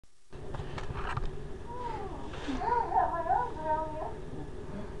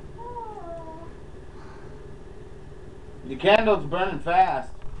candle's burning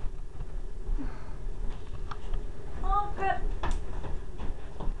fast. Oh, crap.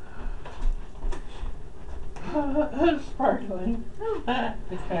 Sparkling.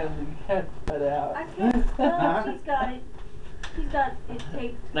 The candle you can't put out. I can't. Oh, she's got it. She's got it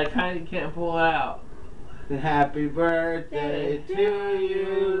taped. That kind you can't pull it out. Happy birthday to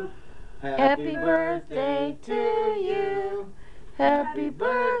you. Happy birthday to you. Happy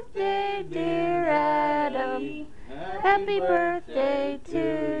birthday, dear Adam. Happy birthday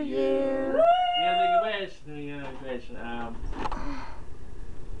to you. You gotta make a wish. You gotta make a wish.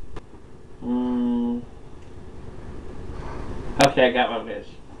 Okay, I got my wish.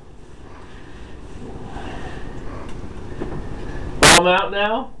 Well, I'm out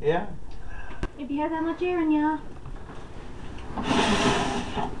now? Yeah. If you have that much air in ya.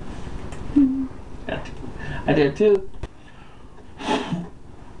 I did too.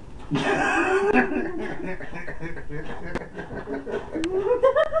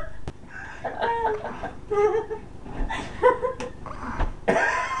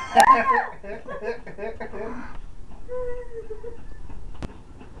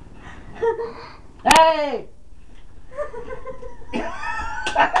 Hey!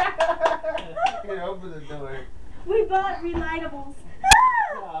 Here, open the door. We bought relatables.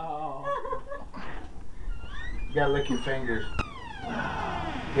 Oh. You gotta lick your fingers.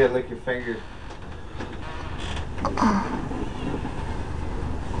 You gotta lick your fingers.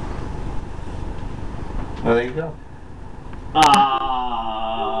 Well, there you go.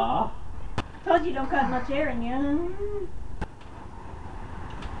 Ah. Told you don't got much air in you.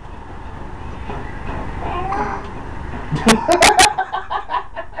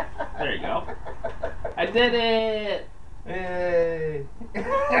 There you go. I did it! Hey!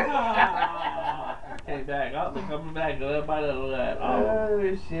 Came back. Oh, they're coming back. Little by little.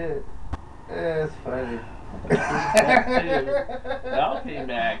 Oh, shit. That's funny. They all came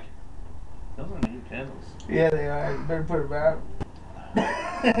back. Those are new candles. Yeah, they are. You better put them out.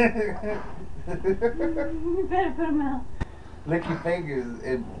 You better put them out. Lick your fingers.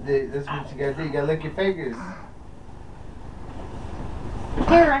 That's what you gotta do. You gotta lick your fingers.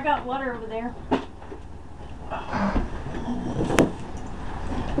 Here, I got water over there.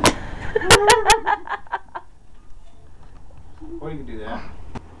 Or you can do that.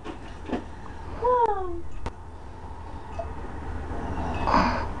 Whoa.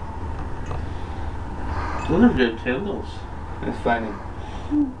 Those are good candles. That's funny.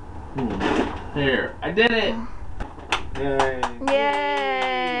 Here, I did it! Yay.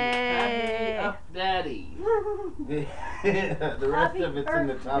 Yay! Happy up, Daddy. The rest of it's in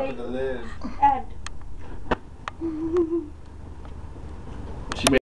the top of the lid. Ed.